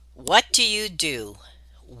What do you do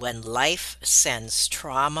when life sends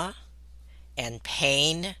trauma and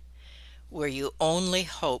pain where you only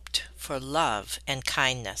hoped for love and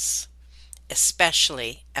kindness,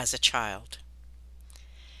 especially as a child?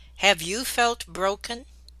 Have you felt broken?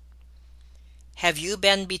 Have you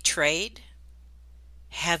been betrayed?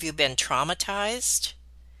 Have you been traumatized?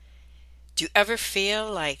 Do you ever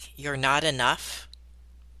feel like you're not enough?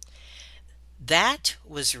 That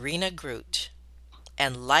was Rena Groot,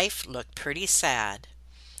 and life looked pretty sad,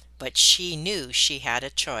 but she knew she had a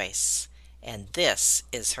choice, and this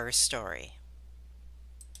is her story.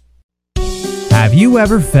 Have you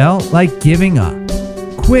ever felt like giving up,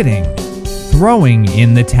 quitting, throwing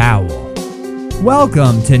in the towel?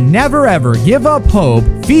 Welcome to Never Ever Give Up Hope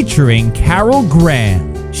featuring Carol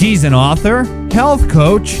Graham. She's an author, health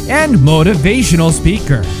coach, and motivational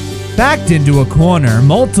speaker. Backed into a corner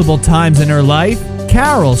multiple times in her life,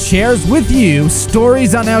 Carol shares with you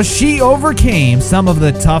stories on how she overcame some of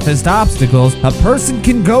the toughest obstacles a person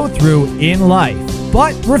can go through in life,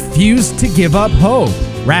 but refused to give up hope.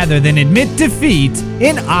 Rather than admit defeat,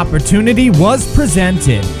 an opportunity was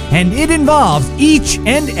presented, and it involves each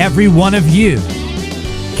and every one of you.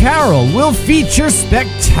 Carol will feature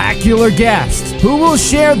spectacular guests who will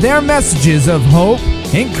share their messages of hope,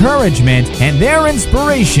 encouragement, and their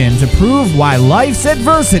inspiration to prove why life's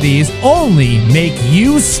adversities only make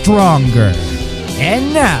you stronger.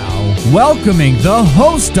 And now, welcoming the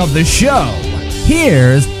host of the show,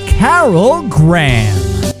 here's Carol Graham.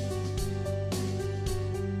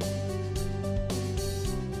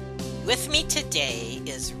 With me today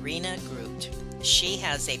is Rena Groot. She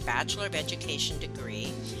has a Bachelor of Education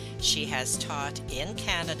degree. She has taught in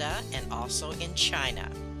Canada and also in China.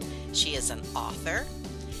 She is an author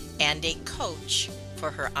and a coach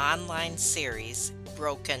for her online series,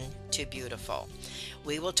 Broken to Beautiful.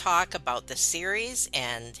 We will talk about the series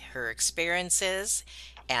and her experiences,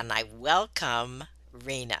 and I welcome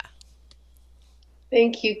Rena.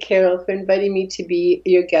 Thank you, Carol, for inviting me to be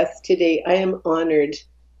your guest today. I am honored.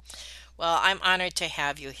 Well, I'm honored to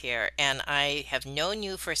have you here, and I have known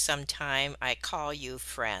you for some time. I call you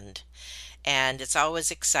friend, and it's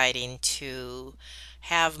always exciting to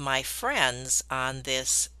have my friends on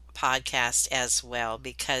this podcast as well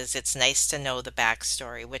because it's nice to know the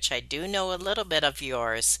backstory, which I do know a little bit of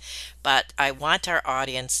yours, but I want our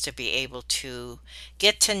audience to be able to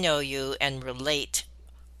get to know you and relate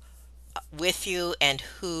with you and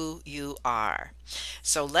who you are.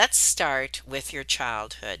 So let's start with your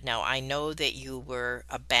childhood. Now, I know that you were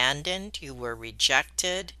abandoned, you were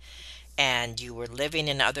rejected, and you were living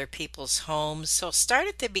in other people's homes. So start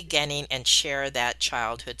at the beginning and share that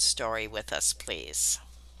childhood story with us, please.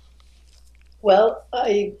 Well,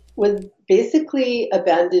 I was basically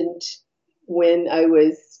abandoned when I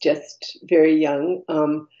was just very young.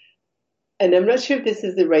 And I'm not sure if this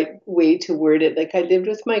is the right way to word it. Like, I lived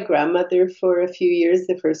with my grandmother for a few years,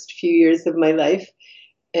 the first few years of my life.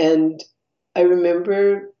 And I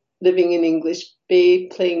remember living in English Bay,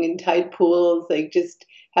 playing in tide pools, like just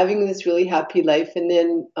having this really happy life. And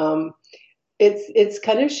then it's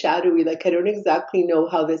kind of shadowy. Like, I don't exactly know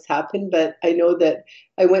how this happened, but I know that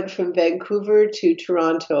I went from Vancouver to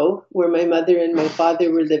Toronto, where my mother and my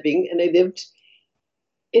father were living, and I lived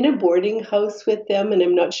in a boarding house with them, and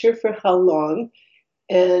I'm not sure for how long.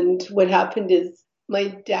 And what happened is my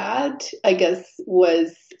dad, I guess,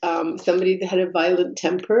 was somebody that had a violent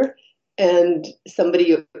temper, and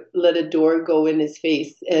somebody let a door go in his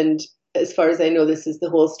face. And as far as I know, this is the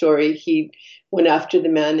whole story. He went after the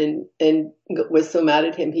man and was so mad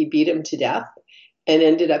at him, he beat him to death and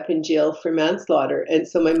ended up in jail for manslaughter. And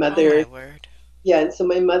so my Oh, my mother, word. yeah, and so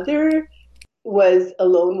my mother was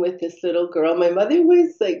alone with this little girl. My mother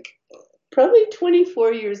was like probably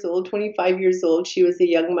 24 years old, 25 years old. She was a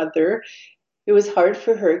young mother. It was hard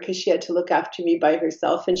for her because she had to look after me by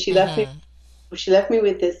herself, and Mm-hmm. she left me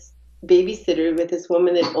with this babysitter, with this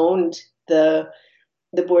woman that owned the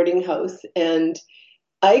boarding house. And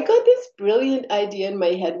I got this brilliant idea in my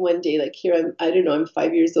head one day. Like, here I don't know, I'm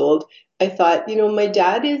 5 years old. I thought, my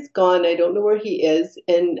dad is gone. I don't know where he is,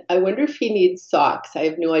 and I wonder if he needs socks. I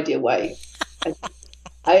have no idea why. I,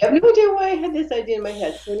 I have no idea why I had this idea in my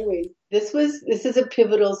head. So, anyways, this is a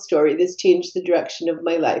pivotal story. This changed the direction of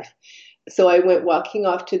my life. So I went walking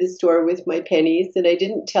off to the store with my pennies, and I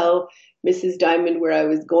didn't tell Mrs. Diamond where I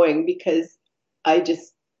was going because I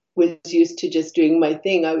just was used to just doing my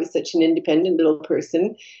thing. I was such an independent little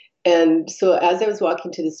person. And so as I was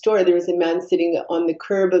walking to the store, there was a man sitting on the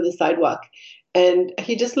curb of the sidewalk, and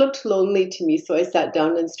he just looked lonely to me. So I sat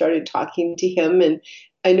down and started talking to him, and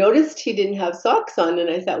I noticed he didn't have socks on,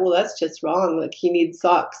 and I thought, well, that's just wrong. Like, he needs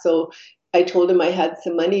socks. So I told him I had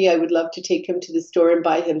some money. I would love to take him to the store and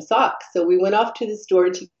buy him socks. So we went off to the store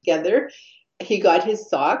together. He got his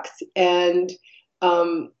socks, and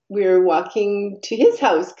we were walking to his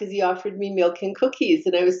house because he offered me milk and cookies.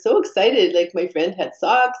 And I was so excited. Like, my friend had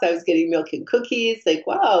socks, I was getting milk and cookies. Like,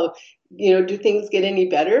 wow, do things get any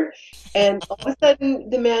better? And all of a sudden,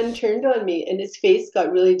 the man turned on me and his face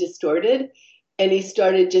got really distorted. And he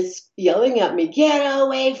started just yelling at me, "Get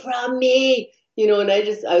away from me!" And I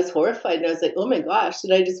was horrified, and I was like, "Oh my gosh!"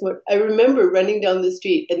 And I remember running down the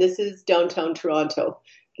street, and this is downtown Toronto,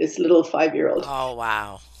 this little 5-year-old. Oh,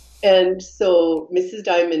 wow. And so Mrs.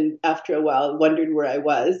 Diamond, after a while, wondered where I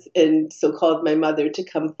was, and so called my mother to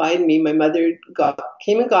come find me. My mother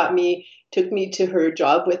came and got me, took me to her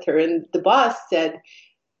job with her, and the boss said,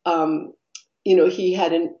 um, he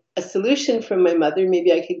had a solution from my mother.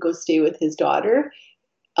 Maybe I could go stay with his daughter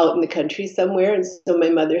out in the country somewhere. And so my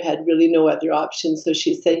mother had really no other option. So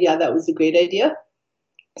she said, yeah, that was a great idea.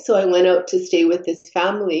 So I went out to stay with this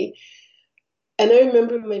family. And I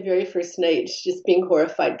remember my very first night just being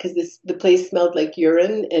horrified because the place smelled like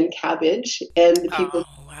urine and cabbage. And the people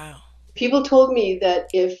Oh, wow. people told me that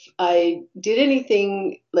if I did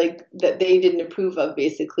anything like that they didn't approve of,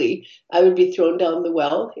 basically, I would be thrown down the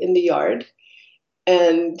well in the yard.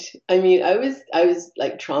 And I mean, I was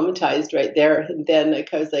like traumatized right there. And then,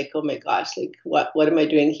 like, I was like, oh my gosh, like, what am I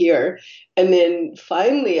doing here? And then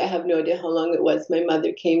finally, I have no idea how long it was, my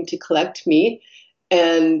mother came to collect me.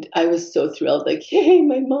 And I was so thrilled, like, yay,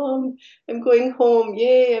 my mom, I'm going home.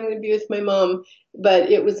 Yay, I'm going to be with my mom. But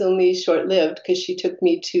it was only short lived because she took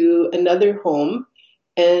me to another home.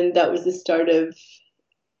 And that was the start of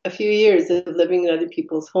a few years of living in other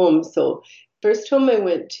people's homes. So, first home I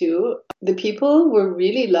went to, the people were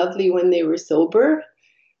really lovely when they were sober,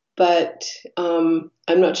 but I'm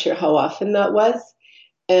not sure how often that was.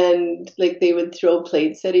 And like, they would throw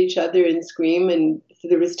plates at each other and scream, and so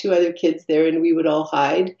there was two other kids there, and we would all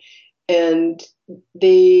hide. And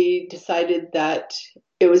they decided that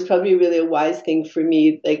it was probably really a wise thing for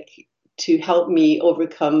me, like, to help me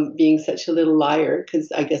overcome being such a little liar,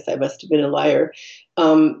 because I guess I must have been a liar,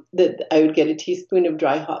 that I would get a teaspoon of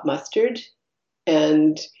dry hot mustard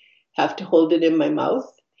and have to hold it in my mouth.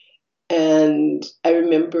 And I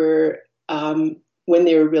remember when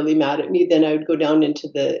they were really mad at me, then I would go down into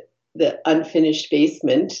the unfinished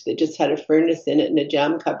basement that just had a furnace in it and a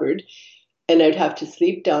jam cupboard, and I'd have to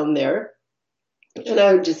sleep down there. And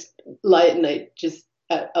I would just lie at night, just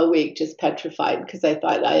awake, just petrified, because I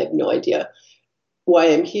thought, I have no idea why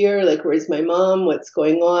I'm here. Like, where's my mom? What's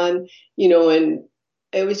going on? And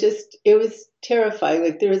it was terrifying.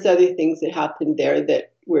 Like, there was other things that happened there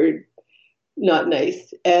that were not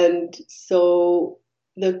nice. And so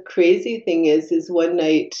the crazy thing is one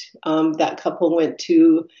night, that couple went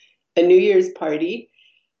to a New Year's party,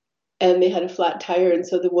 and they had a flat tire. And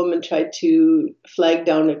so the woman tried to flag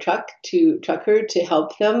down a trucker to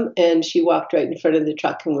help them. And she walked right in front of the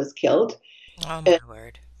truck and was killed. Oh, my And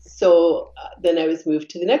word. so then I was moved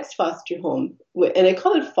to the next foster home. And I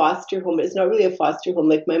call it foster home, but it's not really a foster home.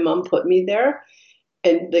 Like, my mom put me there,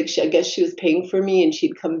 and like, I guess she was paying for me, and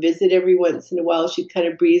she'd come visit every once in a while. She'd kind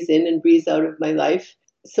of breeze in and breeze out of my life.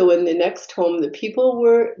 So in the next home, the people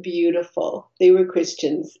were beautiful. They were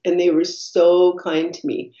Christians, and they were so kind to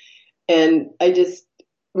me. And I just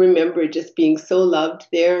remember just being so loved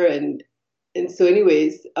there. And so,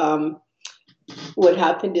 anyways, what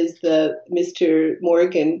happened is the Mr.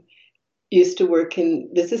 Morgan used to work in,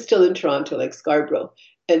 this is still in Toronto, like Scarborough.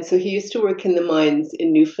 And so he used to work in the mines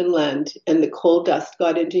in Newfoundland, and the coal dust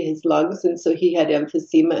got into his lungs. And so he had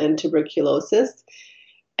emphysema and tuberculosis.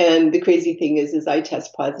 And the crazy thing is I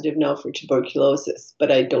test positive now for tuberculosis,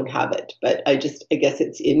 but I don't have it. But I guess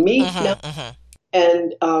it's in me now. Mm-hmm, mm-hmm.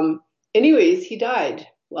 And anyways, he died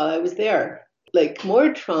while I was there. Like,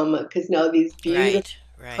 more trauma, because now these beautiful, Right,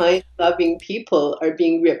 right. kind, loving people are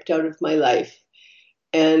being ripped out of my life.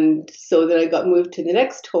 And so then I got moved to the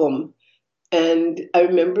next home. And I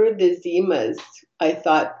remember the Zimas, I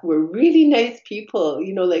thought, were really nice people.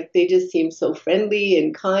 Like, they just seemed so friendly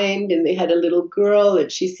and kind. And they had a little girl,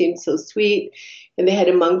 and she seemed so sweet. And they had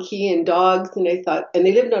a monkey and dogs. And I thought, and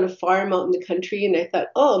they lived on a farm out in the country. And I thought,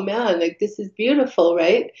 oh man, like, this is beautiful,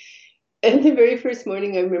 right? And the very first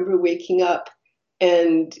morning, I remember waking up,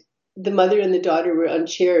 and the mother and the daughter were on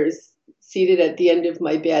chairs seated at the end of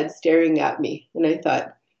my bed staring at me. And I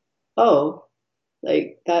thought, oh,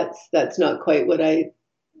 like, that's not quite what I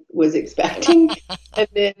was expecting. And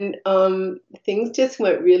then things just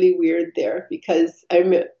went really weird there, because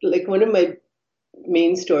like, one of my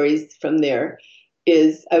main stories from there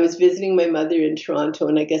is I was visiting my mother in Toronto,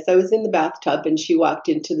 and I guess I was in the bathtub, and she walked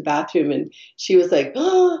into the bathroom, and she was like,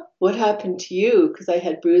 "Oh, what happened to you?" Because I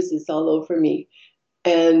had bruises all over me,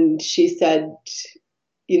 and she said,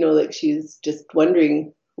 like she's just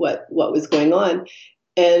wondering what was going on,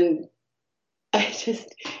 and I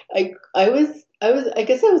just I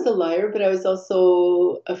guess I was a liar, but I was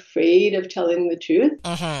also afraid of telling the truth.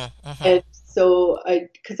 Mm-hmm. Mm-hmm. And so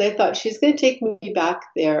because I thought she's going to take me back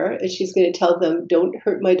there and she's going to tell them, don't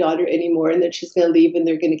hurt my daughter anymore, and then she's going to leave and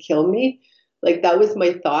they're going to kill me. Like that was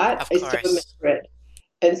my thought. Of I still remember course. it.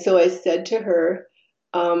 And so I said to her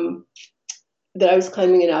um, that I was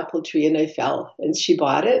climbing an apple tree and I fell, and she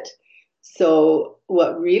bought it. So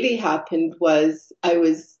what really happened was I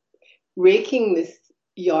was raking this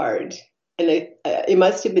yard, and it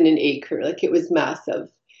must have been an acre, like it was massive.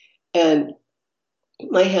 And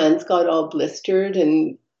my hands got all blistered,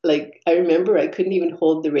 and like I remember I couldn't even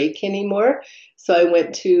hold the rake anymore. So I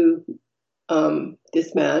went to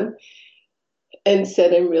this man and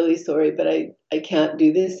said, I'm really sorry, but I can't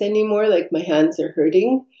do this anymore. Like my hands are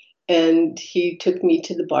hurting. And he took me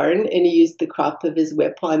to the barn and he used the crop of his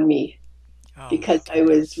whip on me Oh my because I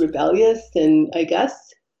was goodness. rebellious, and I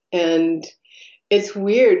guess. And it's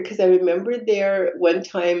weird because I remember there one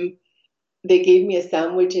time they gave me a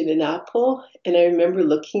sandwich and an apple, and I remember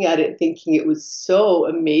looking at it thinking it was so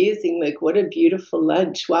amazing, like what a beautiful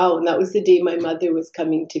lunch, wow. And that was the day my mother was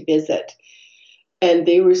coming to visit, and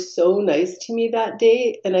they were so nice to me that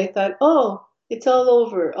day, and I thought, oh, it's all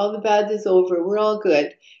over, all the bad is over, we're all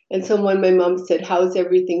good. And so when my mom said, how's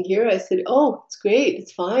everything here, I said, oh, it's great,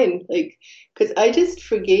 it's fine, like because I just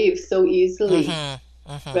forgave so easily,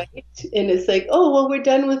 Mm-hmm. Mm-hmm. right? And it's like, oh, well, we're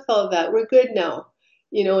done with all that. We're good now.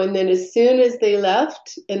 And then as soon as they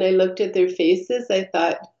left and I looked at their faces, I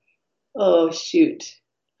thought, oh, shoot,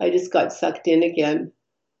 I just got sucked in again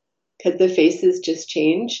because the faces just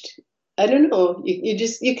changed. I don't know.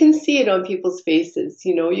 You can see it on people's faces,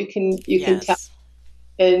 you can tell. Yes.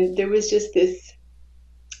 And there was just this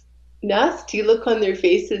nasty look on their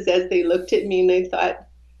faces as they looked at me, and I thought,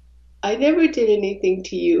 I never did anything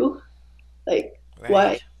to you. Like, why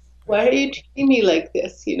Right. why are Right. you treating me like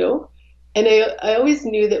this? And I always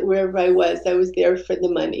knew that wherever I was there for the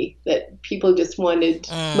money, that people just wanted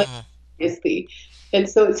money, Mm. obviously. And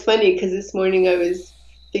so it's funny because this morning I was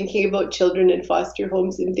thinking about children in foster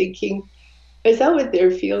homes and thinking, is that what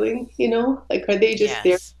they're feeling? Like, are they just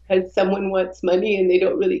there Yes. because someone wants money and they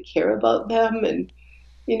don't really care about them?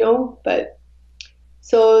 But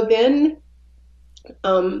so then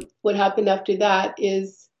what happened after that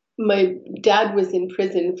is my dad was in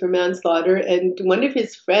prison for manslaughter, and one of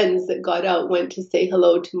his friends that got out went to say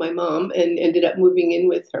hello to my mom and ended up moving in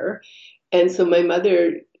with her. And so my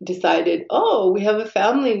mother decided, oh, we have a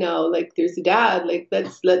family now. Like there's a dad. Like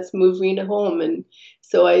let's move Rena home. And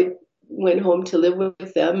so I went home to live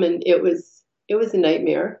with them, and it was a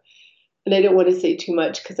nightmare. And I don't want to say too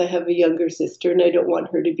much because I have a younger sister and I don't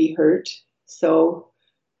want her to be hurt. So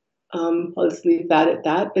I'll just leave that at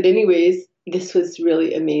that. But anyways, this was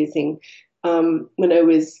really amazing. When I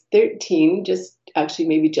was 13, just actually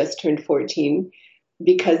maybe just turned 14,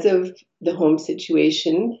 because of the home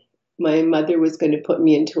situation, my mother was going to put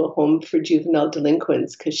me into a home for juvenile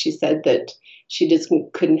delinquents because she said that she just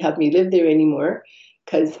couldn't have me live there anymore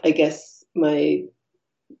because I guess my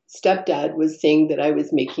stepdad was saying that I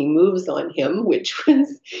was making moves on him, which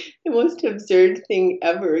was the most absurd thing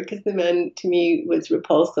ever because the man to me was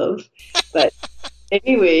repulsive. But,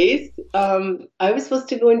 anyways, I was supposed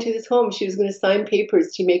to go into this home. She was going to sign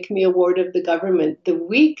papers to make me a ward of the government the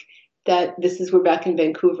week that we're back in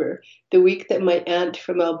Vancouver, the week that my aunt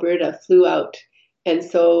from Alberta flew out. And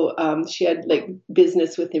so she had like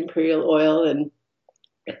business with Imperial Oil,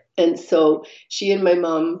 and so she and my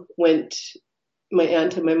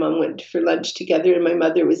aunt and my mom went for lunch together, and my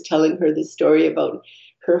mother was telling her the story about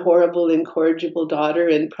her horrible, incorrigible daughter,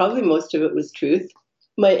 and probably most of it was truth.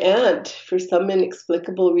 My aunt, for some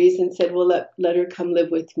inexplicable reason, said, well, let her come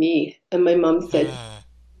live with me. And my mom said, Mm.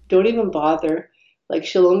 don't even bother. Like,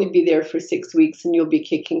 she'll only be there for 6 weeks and you'll be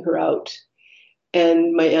kicking her out.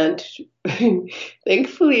 And my aunt,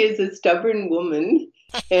 thankfully, is a stubborn woman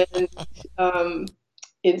and um,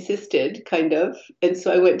 insisted, kind of. And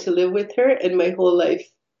so I went to live with her, and my whole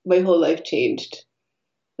life changed.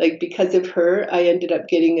 Like because of her, I ended up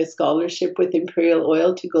getting a scholarship with Imperial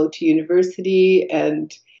Oil to go to university,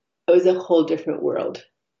 and it was a whole different world.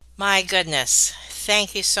 My goodness.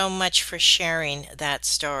 Thank you so much for sharing that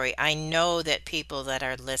story. I know that people that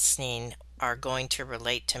are listening are going to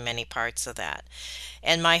relate to many parts of that.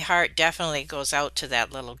 And my heart definitely goes out to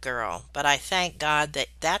that little girl. But I thank God that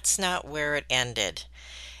that's not where it ended.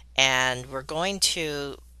 And we're going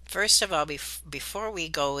to, first of all, before we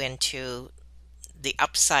go into the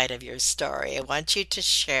upside of your story, I want you to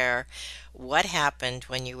share what happened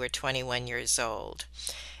when you were 21 years old.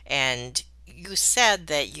 And you said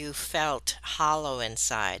that you felt hollow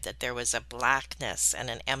inside, that there was a blackness and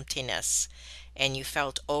an emptiness, and you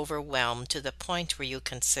felt overwhelmed to the point where you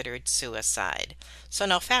considered suicide. So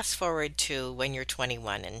now fast forward to when you're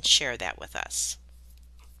 21 and share that with us.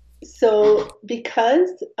 So,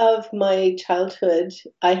 because of my childhood,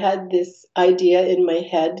 I had this idea in my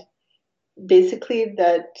head basically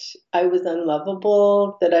that I was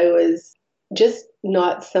unlovable, that I was just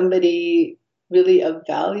not somebody really of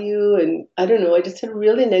value. And I don't know, I just had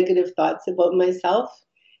really negative thoughts about myself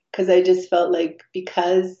because I just felt like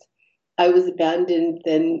because I was abandoned,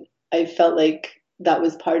 then I felt like that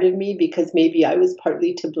was part of me because maybe I was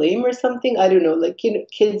partly to blame or something. I don't know, like,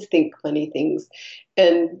 kids think funny things.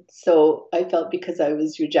 And so I felt because I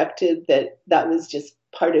was rejected that that was just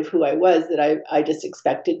part of who I was, that I just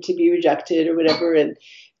expected to be rejected or whatever. And,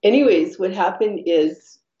 anyways, what happened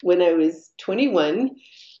is when I was 21,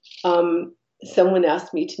 someone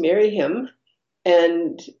asked me to marry him.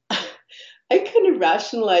 And I kind of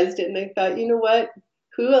rationalized it and I thought, you know what?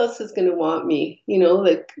 Who else is going to want me?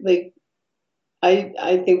 Like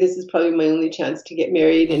I think this is probably my only chance to get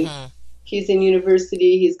married. And Mm-hmm. he's in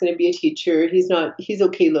university. He's going to be a teacher. He's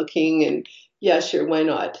okay looking. And yeah, sure, why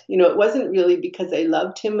not? It wasn't really because I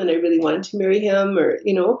loved him and I really wanted to marry him or.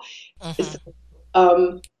 So, Mm-hmm.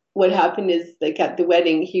 um, what happened is like at the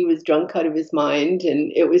wedding, he was drunk out of his mind.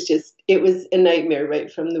 And it was a nightmare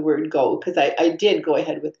right from the word go because I did go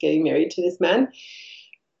ahead with getting married to this man.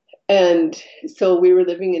 And so we were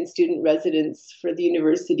living in student residence for the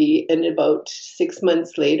university. And about 6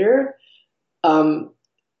 months later, um,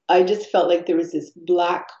 I just felt like there was this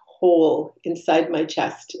black hole inside my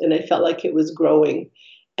chest. And I felt like it was growing.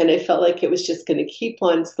 And I felt like it was just going to keep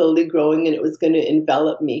on slowly growing and it was going to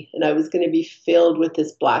envelop me. And I was going to be filled with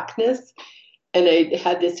this blackness. And I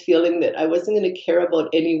had this feeling that I wasn't going to care about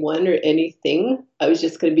anyone or anything. I was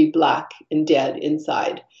just going to be black and dead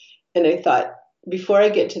inside. And I thought, before I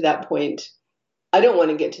get to that point, I don't want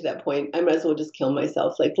to get to that point. I might as well just kill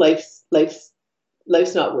myself. Like life's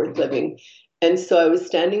not worth living. And so I was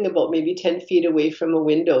standing about maybe 10 feet away from a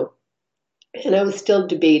window and I was still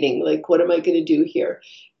debating, like, what am I going to do here?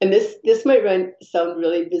 And this might sound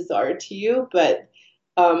really bizarre to you, but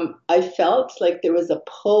I felt like there was a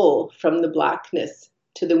pull from the blackness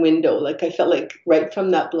to the window. Like I felt like right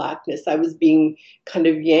from that blackness, I was being kind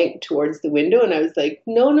of yanked towards the window, and I was like,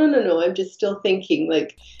 no, no, no, no. I'm just still thinking,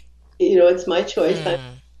 like, it's my choice. Hmm.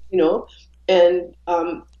 You know, and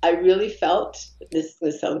I really felt this is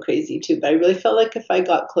going to sound crazy too, but I really felt like if I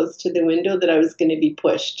got close to the window, that I was going to be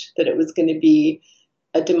pushed, that it was going to be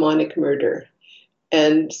a demonic murder,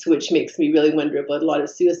 and so, which makes me really wonder about a lot of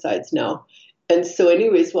suicides now. And so,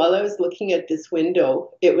 anyways, while I was looking at this window,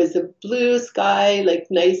 it was a blue sky, like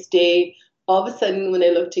nice day. All of a sudden, when I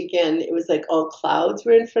looked again, it was like all clouds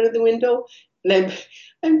were in front of the window. And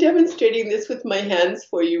I'm demonstrating this with my hands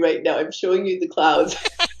for you right now. I'm showing you the clouds.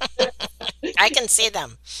 I can see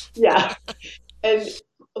them. Yeah. And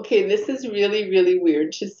okay, this is really, really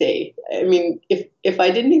weird to say. I mean, if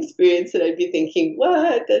I didn't experience it, I'd be thinking,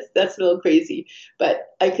 what? That's a little crazy.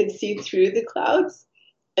 But I could see through the clouds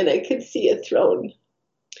and I could see a throne.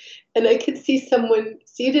 And I could see someone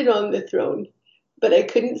seated on the throne, but I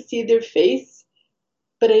couldn't see their face.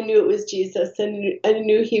 But I knew it was Jesus, and I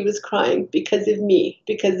knew he was crying because of me,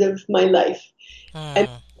 because of my life. And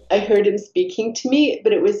Hmm. I heard him speaking to me,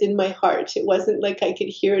 but it was in my heart. It wasn't like I could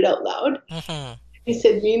hear it out loud. Hmm. He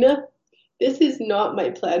said, Mina, this is not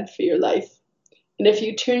my plan for your life. And if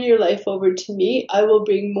you turn your life over to me, I will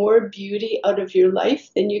bring more beauty out of your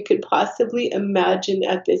life than you could possibly imagine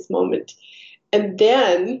at this moment. And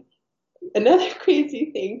then another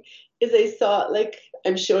crazy thing is I saw, like,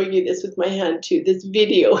 I'm showing you this with my hand too, this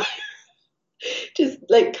video, just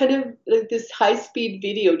like kind of like this high speed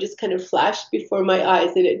video just kind of flashed before my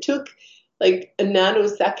eyes. And it took like a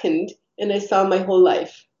nanosecond and I saw my whole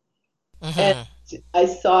life. And Hmm. I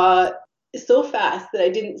saw so fast that I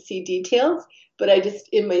didn't see details, but I just,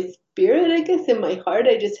 in my spirit, I guess, in my heart,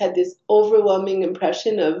 I just had this overwhelming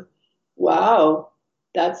impression of, wow,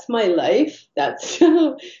 that's my life. That's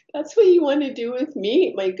that's what you want to do with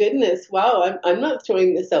me. My goodness, wow, I'm not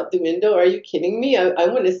throwing this out the window. Are you kidding me? I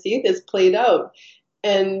want to see this played out.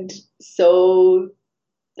 And so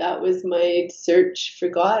that was my search for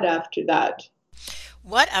God after that.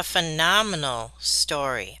 What a phenomenal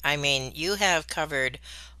story. I mean, you have covered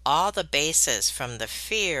all the bases from the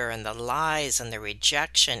fear and the lies and the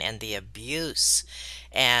rejection and the abuse,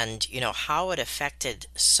 and how it affected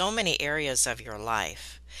so many areas of your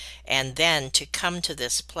life. And then to come to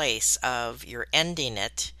this place of you're ending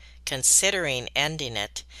it, considering ending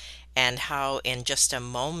it, and how in just a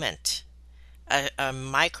moment, a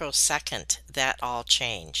microsecond, that all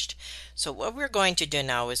changed. So, what we're going to do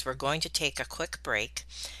now is we're going to take a quick break.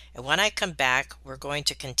 And when I come back, we're going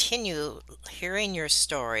to continue hearing your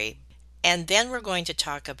story. And then we're going to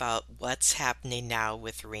talk about what's happening now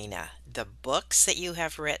with Rena, the books that you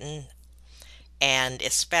have written, and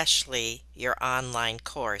especially your online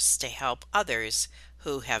course to help others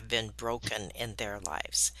who have been broken in their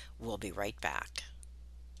lives. We'll be right back.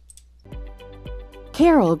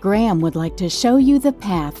 Carol Graham would like to show you the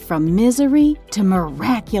path from misery to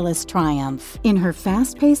miraculous triumph in her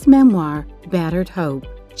fast-paced memoir, Battered Hope.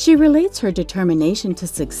 She relates her determination to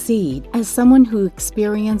succeed as someone who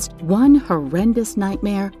experienced one horrendous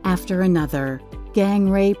nightmare after another: gang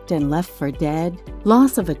raped and left for dead,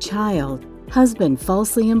 loss of a child, husband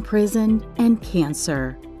falsely imprisoned, and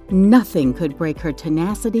cancer. Nothing could break her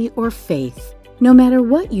tenacity or faith. No matter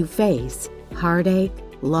what you face, heartache,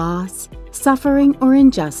 loss, suffering, or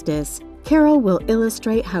injustice, Carol will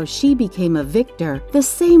illustrate how she became a victor the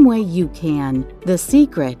same way you can. The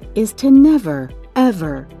secret is to never,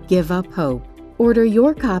 ever give up hope. Order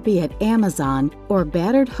your copy at Amazon or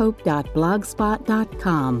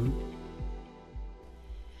batteredhope.blogspot.com.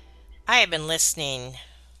 I have been listening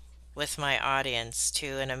with my audience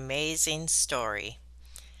to an amazing story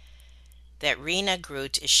that Rena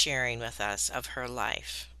Groot is sharing with us of her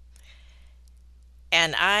life.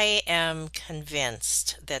 And I am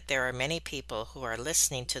convinced that there are many people who are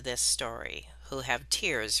listening to this story who have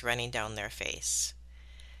tears running down their face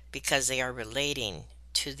because they are relating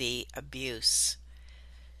to the abuse,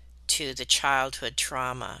 to the childhood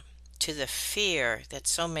trauma, to the fear that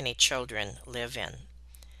so many children live in,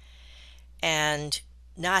 and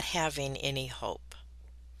not having any hope.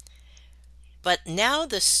 But now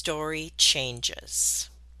the story changes.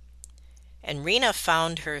 And Rena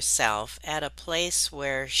found herself at a place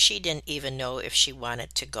where she didn't even know if she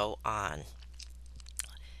wanted to go on.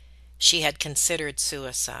 She had considered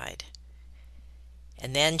suicide.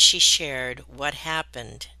 And then she shared what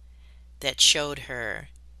happened that showed her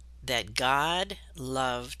that God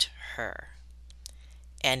loved her.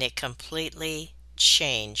 And it completely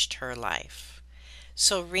changed her life.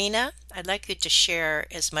 So, Rena, I'd like you to share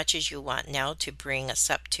as much as you want now to bring us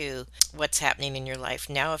up to what's happening in your life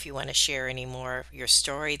now. If you want to share any more of your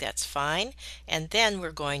story, that's fine. And then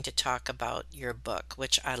we're going to talk about your book,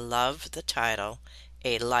 which I love the title,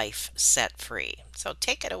 A Life Set Free. So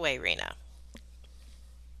take it away, Rena.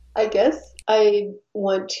 I guess I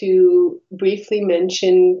want to briefly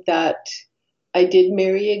mention that I did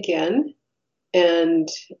marry again, and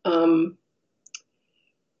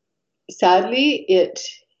sadly, it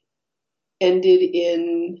ended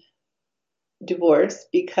in divorce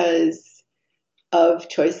because of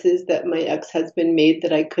choices that my ex-husband made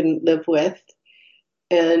that I couldn't live with.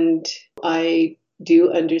 And I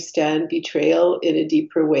do understand betrayal in a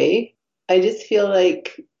deeper way. I just feel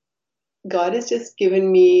like God has just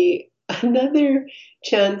given me another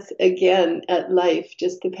chance again at life.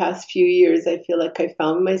 Just the past few years, I feel like I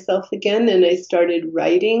found myself again and I started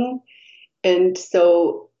writing. And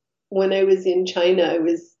so when I was in China, I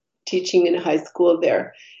was teaching in a high school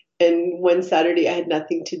there. And one Saturday I had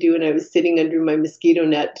nothing to do and I was sitting under my mosquito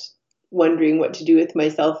net wondering what to do with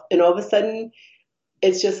myself. And all of a sudden,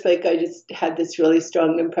 it's just like I just had this really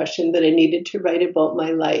strong impression that I needed to write about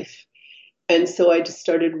my life. And so I just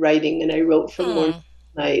started writing and I wrote from morning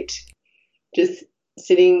to night, just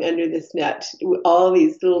sitting under this net, all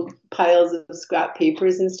these little piles of scrap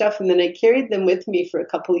papers and stuff. And then I carried them with me for a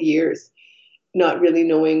couple of years, not really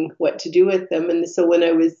knowing what to do with them. And so when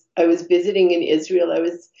I was visiting in Israel, I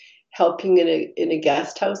was helping in a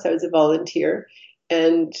guest house. I was a volunteer,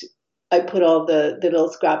 and I put all the little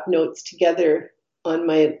scrap notes together on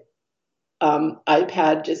my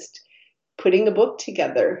iPad, just putting a book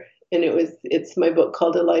together. And it's my book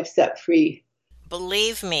called A Life Set Free.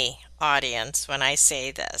 Believe me, audience, when I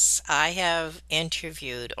say this, I have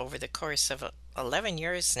interviewed over the course of 11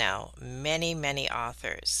 years now many, many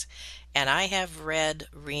authors. And I have read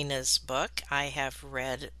Rena's book. I have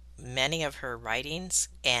read many of her writings,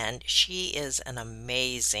 and she is an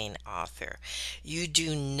amazing author. You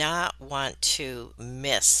do not want to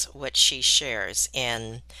miss what she shares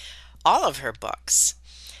in all of her books,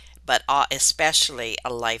 but especially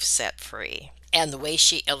A Life Set Free. And the way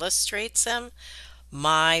she illustrates them,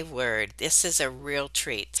 My word, this is a real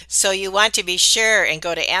treat. So you want to be sure and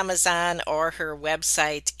go to Amazon or her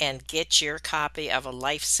website and get your copy of A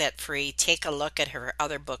Life Set Free. Take a look at her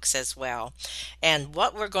other books as well. And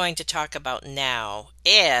what we're going to talk about now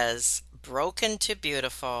is Broken to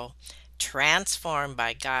Beautiful, Transformed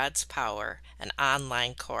by God's Power, an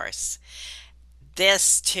online course.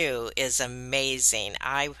 This too is amazing.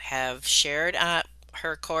 I have shared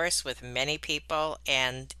her course with many people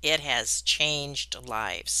and it has changed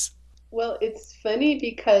lives. Well, it's funny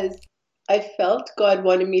because I felt God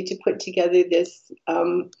wanted me to put together this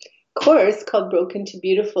course called Broken to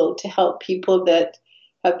Beautiful to help people that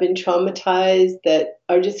have been traumatized, that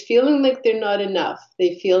are just feeling like they're not enough.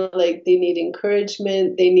 They feel like they need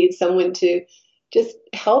encouragement. They need someone to just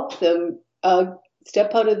help them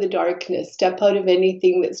step out of the darkness, step out of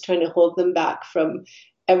anything that's trying to hold them back from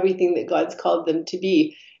everything that God's called them to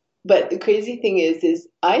be. But the crazy thing is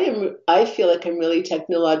I feel like I'm really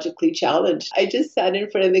technologically challenged. I just sat in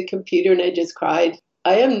front of the computer and I just cried.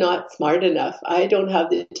 I am not smart enough. I don't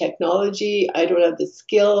have the technology. I don't have the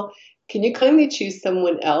skill. Can you kindly choose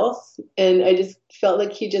someone else? And I just felt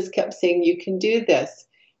like he just kept saying, you can do this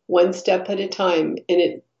one step at a time.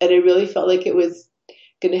 And I really felt like it was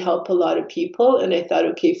going to help a lot of people. And I thought,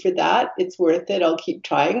 okay, for that, it's worth it. I'll keep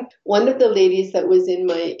trying. One of the ladies that was in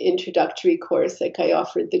my introductory course, like I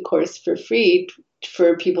offered the course for free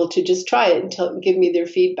for people to just try it and give me their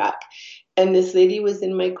feedback. And this lady was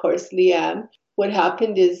in my course, Leanne. What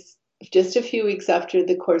happened is just a few weeks after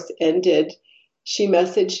the course ended, she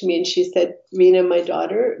messaged me and she said, Rena, my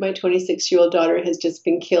daughter, my 26-year-old daughter has just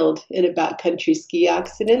been killed in a backcountry ski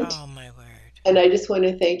accident. Oh, my word. And I just want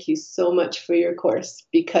to thank you so much for your course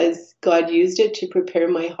because God used it to prepare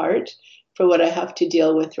my heart for what I have to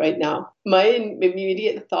deal with right now. My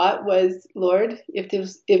immediate thought was, Lord, if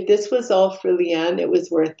this was all for Leanne, it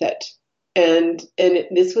was worth it.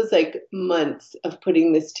 This was like months of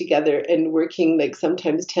putting this together and working like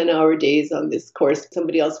sometimes 10-hour days on this course.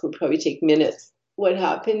 Somebody else would probably take minutes. What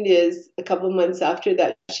happened is a couple months after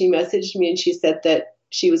that, she messaged me and she said that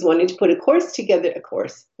she was wanting to put a book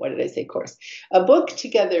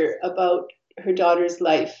together about her daughter's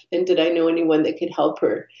life. And did I know anyone that could help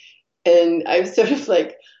her? And I was sort of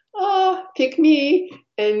like, pick me.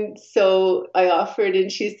 And so I offered,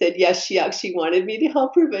 and she said, yes, she actually wanted me to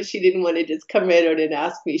help her, but she didn't want to just come right out and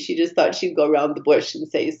ask me. She just thought she'd go around the bush and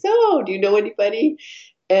say, so, do you know anybody?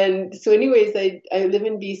 And so, anyways, I live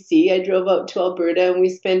in BC. I drove out to Alberta, and we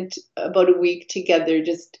spent about a week together,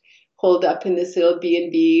 just holed up in this little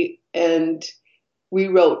B&B, and we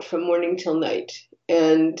wrote from morning till night.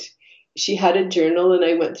 And she had a journal, and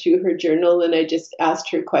I went through her journal, and I just asked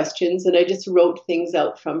her questions, and I just wrote things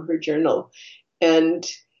out from her journal. And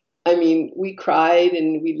I mean, we cried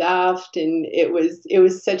and we laughed, and it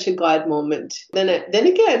was such a God moment. Then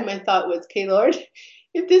again, my thought was, okay, Lord,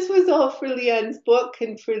 if this was all for Leanne's book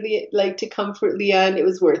and for like to comfort Leanne, it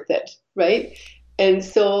was worth it, right? And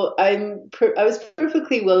so I was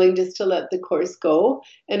perfectly willing just to let the course go,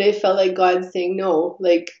 and I felt like God saying no,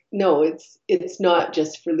 like no, it's not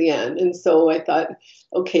just for Leanne. And so I thought,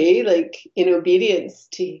 okay, like in obedience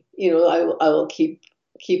to I will keep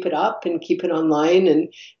it up and keep it online.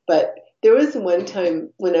 But there was one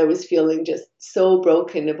time when I was feeling just so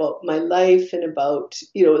broken about my life and about,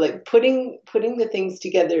 like putting the things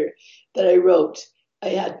together that I wrote. I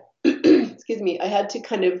had, excuse me, I had to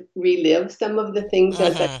kind of relive some of the things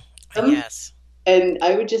as I Mm-hmm. them, Yes. and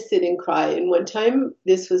I would just sit and cry. And one time,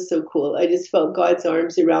 this was so cool. I just felt God's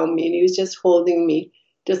arms around me, and He was just holding me,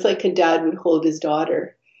 just like a dad would hold his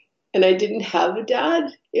daughter. And I didn't have a dad.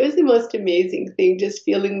 It was the most amazing thing, just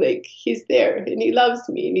feeling like he's there and he loves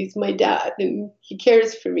me and he's my dad and he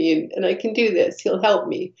cares for me and I can do this. He'll help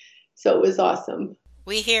me. So it was awesome.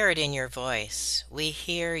 We hear it in your voice. We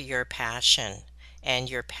hear your passion and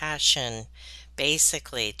your passion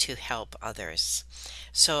basically to help others.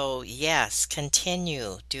 So, yes,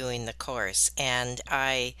 continue doing the course. And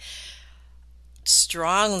I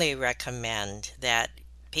strongly recommend that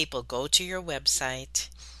people go to your website,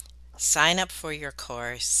 sign up for your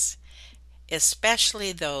course,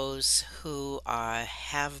 especially those who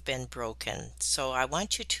have been broken. So I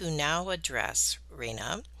want you to now address,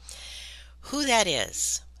 Rena, who that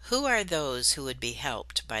is. Who are those who would be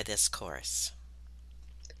helped by this course?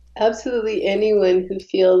 Absolutely anyone who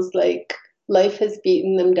feels like life has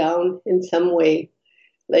beaten them down in some way.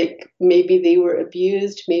 Like maybe they were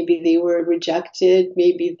abused, maybe they were rejected,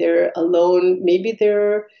 maybe they're alone, maybe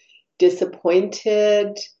they're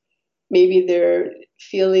disappointed, maybe they're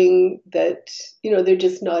feeling that they're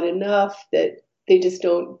just not enough, that they just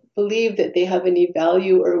don't believe that they have any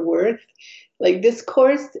value or worth. Like this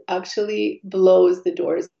course actually blows the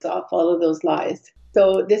doors off all of those lies.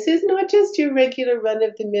 So this is not just your regular run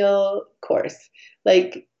of the mill course.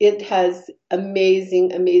 Like it has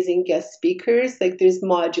amazing, amazing guest speakers. Like there's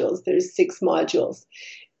 6 modules.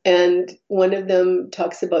 And one of them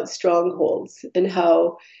talks about strongholds and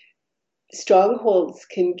how strongholds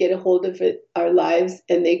can get a hold of our lives,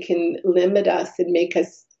 and they can limit us and make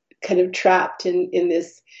us kind of trapped in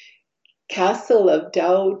this castle of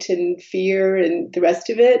doubt and fear and the rest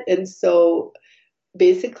of it. And so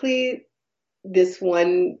basically this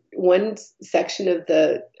one section of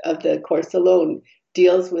the course alone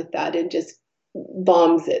deals with that and just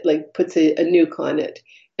bombs it, like puts a nuke on it.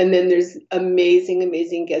 And then there's amazing,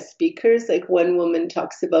 amazing guest speakers. Like one woman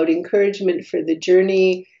talks about encouragement for the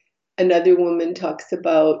journey. Another woman talks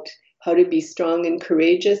about how to be strong and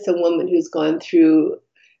courageous. A woman who's gone through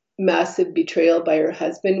massive betrayal by her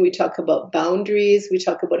husband. We talk about boundaries. We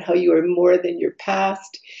talk about how you are more than your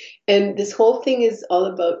past. And this whole thing is all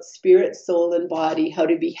about spirit, soul, and body, how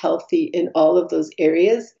to be healthy in all of those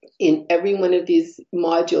areas. In every one of these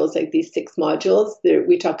modules, like these 6 modules,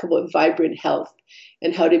 we talk about vibrant health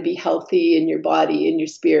and how to be healthy in your body, in your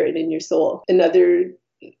spirit, in your soul. Another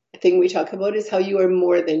thing we talk about is how you are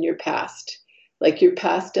more than your past. Like your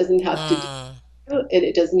past doesn't have to do, and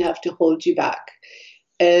it doesn't have to hold you back.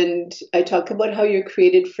 And I talk about how you're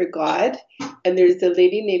created for God. And there's a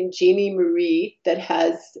lady named Jeannie Marie that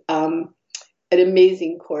has an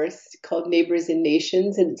amazing course called Neighbors and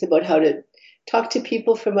Nations. And it's about how to talk to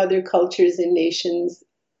people from other cultures and nations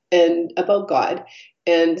and about God.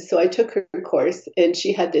 And so I took her course, and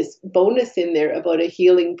she had this bonus in there about a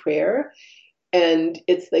healing prayer. And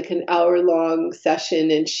it's like an hour-long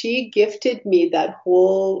session. And she gifted me that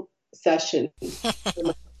whole session for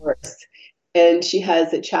my course. And she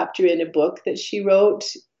has a chapter in a book that she wrote,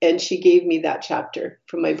 and she gave me that chapter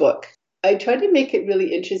from my book. I tried to make it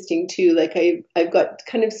really interesting too. Like I've got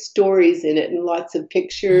kind of stories in it and lots of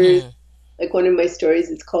pictures. Like one of my stories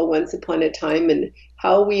is called Once Upon a Time, and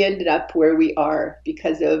how we ended up where we are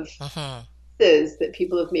because of choices that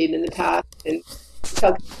people have made in the past. And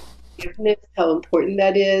talk about forgiveness, how important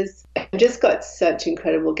that is. I've just got such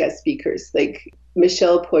incredible guest speakers. Like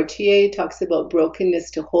Michelle Portier talks about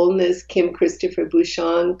brokenness to wholeness. Kim Christopher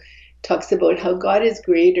Bouchon talks about how God is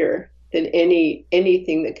greater than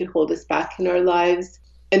anything that could hold us back in our lives.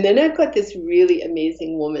 And then I've got this really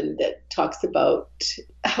amazing woman that talks about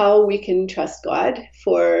how we can trust God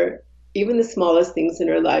for even the smallest things in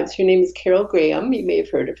our lives. Her name is Carol Graham. You may have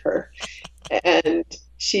heard of her. And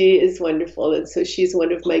she is wonderful. And so she's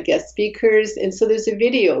one of my guest speakers. And so there's a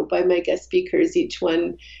video by my guest speakers. Each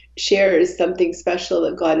one shares something special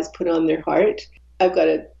that God has put on their heart. I've got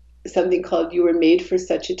something called You Were Made for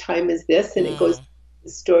Such a Time as This. And it goes to the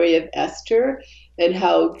story of Esther and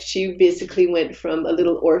how she basically went from a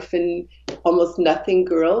little orphan, almost nothing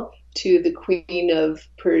girl to the queen of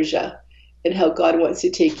Persia, and how God wants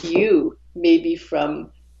to take you maybe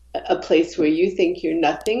from a place where you think you're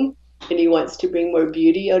nothing, and he wants to bring more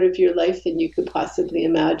beauty out of your life than you could possibly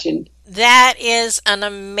imagine. That is an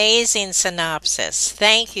amazing synopsis.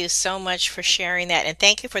 Thank you so much for sharing that, and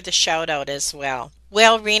thank you for the shout out as well.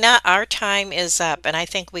 Well, Rena, our time is up, and I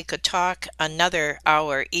think we could talk another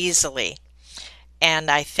hour easily.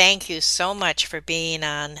 And I thank you so much for being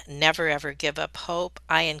on Never Ever Give Up Hope.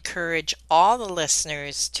 I encourage all the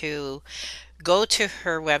listeners to go to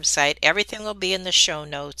her website. Everything will be in the show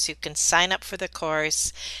notes. You can sign up for the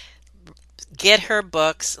course, get her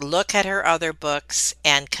books, look at her other books,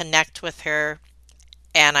 and connect with her.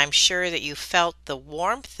 And I'm sure that you felt the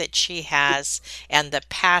warmth that she has and the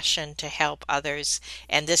passion to help others.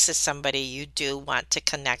 And this is somebody you do want to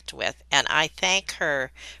connect with. And I thank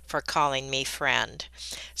her for calling me friend.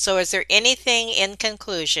 So is there anything in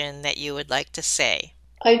conclusion that you would like to say?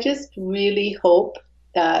 I just really hope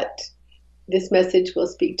that this message will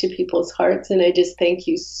speak to people's hearts. And I just thank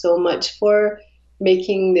you so much for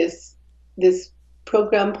making this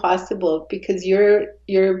program possible, because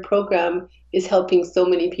your program is helping so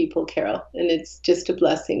many people, Carol, and it's just a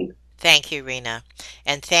blessing. Thank you, Rena.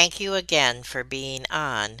 And thank you again for being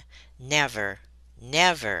on Never,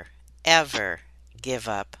 Never, Ever Give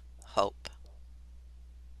Up Hope.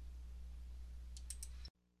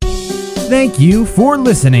 Thank you for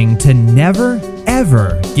listening to Never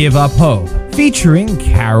Ever Give Up Hope, featuring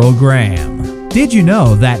Carol Graham. Did you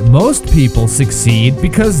know that most people succeed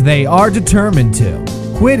because they are determined to?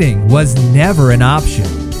 Quitting was never an option.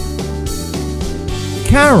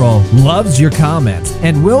 Carol loves your comments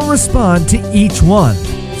and will respond to each one.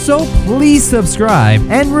 So please subscribe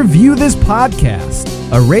and review this podcast.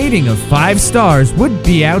 A rating of 5 stars would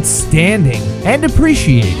be outstanding and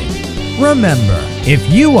appreciated. Remember,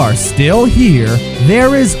 if you are still here,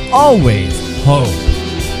 there is always hope.